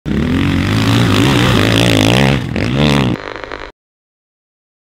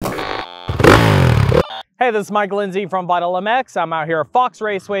Hey, this is Mike Lindsay from Vital MX. I'm out here at Fox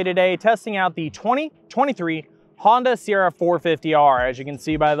Raceway today testing out the 2023 Honda CRF450R. As you can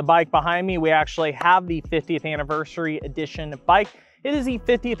see by the bike behind me, we actually have the 50th anniversary edition bike. It is the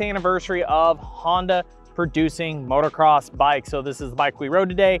 50th anniversary of Honda producing motocross bikes. So this is the bike we rode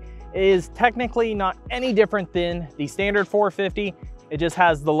today. It is technically not any different than the standard 450. It just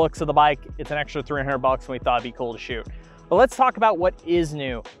has the looks of the bike. It's an extra 300 bucks and we thought it'd be cool to shoot. But let's talk about what is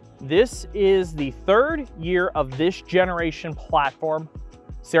new. This is the third year of this generation platform,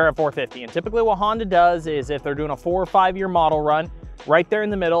 CRF450. And typically what Honda does is if they're doing a 4 or 5 year model run, right there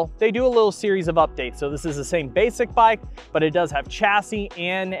in the middle, they do a little series of updates. So this is the same basic bike, but it does have chassis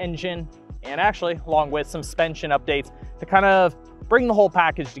and engine, and actually along with some suspension updates to kind of bring the whole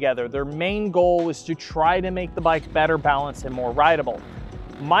package together. Their main goal was to try to make the bike better balanced and more rideable.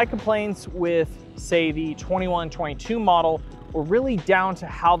 My complaints with, say, the 21-22 model were really down to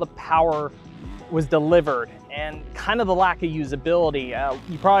how the power was delivered and kind of the lack of usability.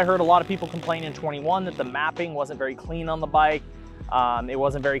 You probably heard a lot of people complain in 21 that the mapping wasn't very clean on the bike. It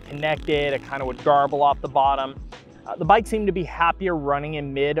wasn't very connected. It kind of would garble off the bottom. The bike seemed to be happier running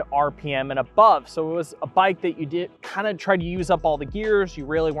in mid RPM and above. So it was a bike that you did kind of try to use up all the gears. You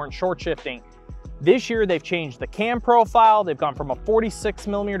really weren't short shifting. This year, they've changed the cam profile. They've gone from a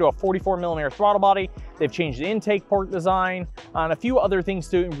 46mm to a 44mm throttle body. They've changed the intake port design and a few other things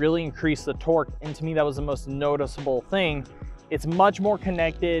to really increase the torque. And to me, that was the most noticeable thing. It's much more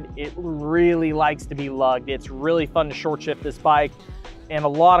connected. It really likes to be lugged. It's really fun to short shift this bike, and a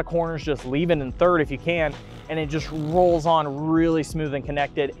lot of corners just leave it in third if you can, and it just rolls on really smooth and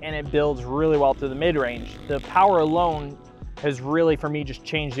connected, and it builds really well through the mid-range. The power alone has really, for me, just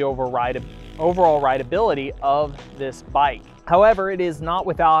changed the overall rideability of this bike. However, it is not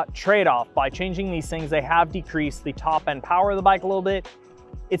without trade-off. By changing these things, they have decreased the top end power of the bike a little bit.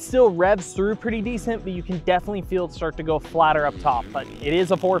 It still revs through pretty decent, but you can definitely feel it start to go flatter up top. But it is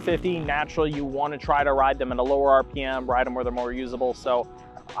a 450. Naturally, you want to try to ride them at a lower RPM, ride them where they're more usable. So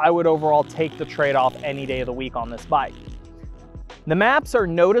I would overall take the trade-off any day of the week on this bike. The maps are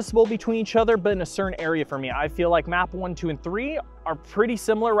noticeable between each other, but in a certain area for me. I feel like map 1, 2, and 3 are pretty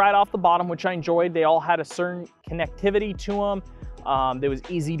similar right off the bottom, which I enjoyed. They all had a certain connectivity to them. That was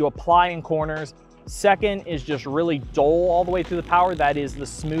easy to apply in corners. Second is just really dull all the way through the power. That is the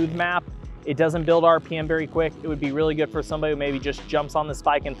smooth map. It doesn't build RPM very quick. It would be really good for somebody who maybe just jumps on this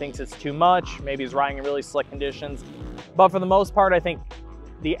bike and thinks it's too much, maybe is riding in really slick conditions. But for the most part, I think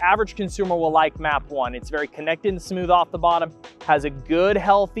the average consumer will like map 1. It's very connected and smooth off the bottom, has a good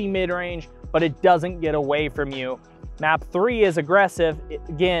healthy mid-range, but it doesn't get away from you. Map 3 is aggressive.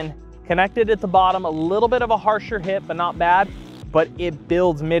 Again, connected at the bottom, a little bit of a harsher hit, but not bad, but it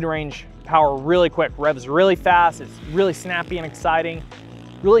builds mid-range power really quick, revs really fast. It's really snappy and exciting,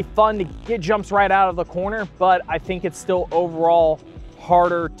 really fun to get jumps right out of the corner, but I think it's still overall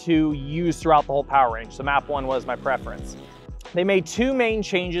harder to use throughout the whole power range. So map 1 was my preference. They made 2 main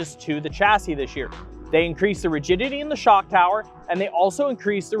changes to the chassis this year. They increased the rigidity in the shock tower, and they also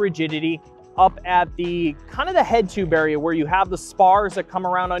increased the rigidity up at the kind of the head tube area where you have the spars that come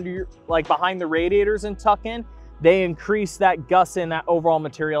around under your, like behind the radiators and tuck in. They increased that gusset in that overall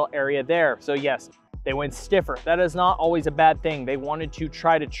material area there. So yes, they went stiffer. That is not always a bad thing. They wanted to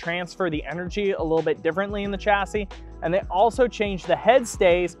try to transfer the energy a little bit differently in the chassis. And they also changed the head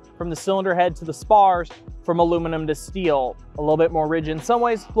stays from the cylinder head to the spars from aluminum to steel. A little bit more rigid in some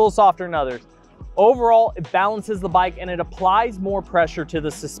ways, a little softer in others. Overall, it balances the bike and it applies more pressure to the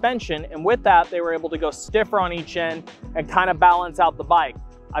suspension. And with that, they were able to go stiffer on each end and kind of balance out the bike.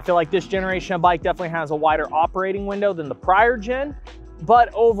 I feel like this generation of bike definitely has a wider operating window than the prior gen,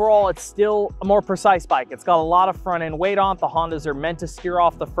 but overall, it's still a more precise bike. It's got a lot of front end weight on it. The Hondas are meant to steer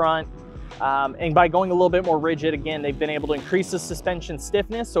off the front. And by going a little bit more rigid, again, they've been able to increase the suspension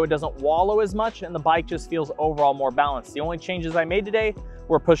stiffness so it doesn't wallow as much and the bike just feels overall more balanced. The only changes I made today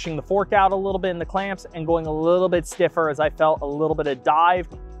were pushing the fork out a little bit in the clamps and going a little bit stiffer as I felt a little bit of dive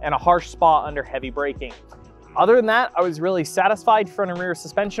and a harsh spot under heavy braking. Other than that, I was really satisfied front and rear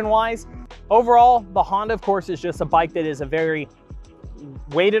suspension wise. Overall, the Honda, of course, is just a bike that is a very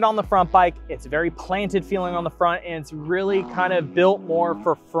weighted on the front bike. It's very planted feeling on the front, and it's really kind of built more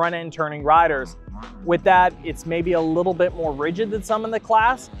for front end turning riders. With that, it's maybe a little bit more rigid than some in the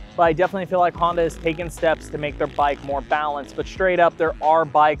class, but I definitely feel like Honda has taken steps to make their bike more balanced. But straight up, there are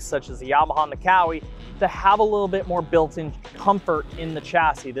bikes such as the Yamaha and the Kawi that have a little bit more built-in comfort in the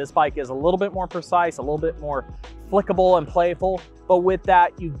chassis. This bike is a little bit more precise, a little bit more flickable and playful, but with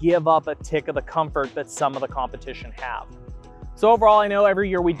that, you give up a tick of the comfort that some of the competition have. So overall, I know every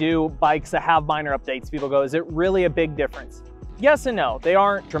year we do bikes that have minor updates. People go, is it really a big difference? Yes and no. They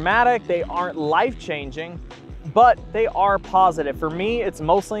aren't dramatic, they aren't life-changing, but they are positive. For me, it's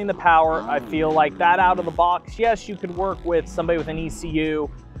mostly in the power. I feel like that out of the box, yes, you could work with somebody with an ECU,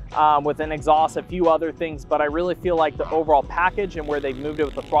 with an exhaust, a few other things, but I really feel like the overall package and where they've moved it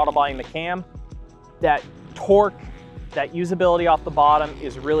with the throttle body and the cam, that torque, that usability off the bottom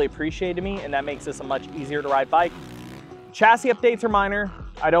is really appreciated to me, and that makes this a much easier to ride bike. Chassis updates are minor.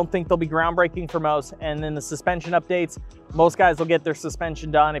 I don't think they'll be groundbreaking for most. And then the suspension updates, most guys will get their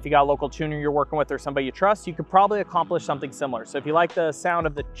suspension done. If you got a local tuner you're working with or somebody you trust, you could probably accomplish something similar. So if you like the sound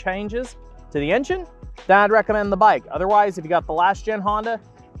of the changes to the engine, then I'd recommend the bike. Otherwise, if you got the last gen Honda,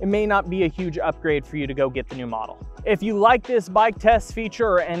 it may not be a huge upgrade for you to go get the new model. If you like this bike test feature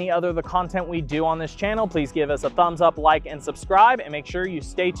or any other of the content we do on this channel, please give us a thumbs up, like, and subscribe, and make sure you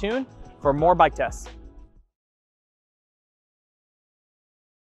stay tuned for more bike tests.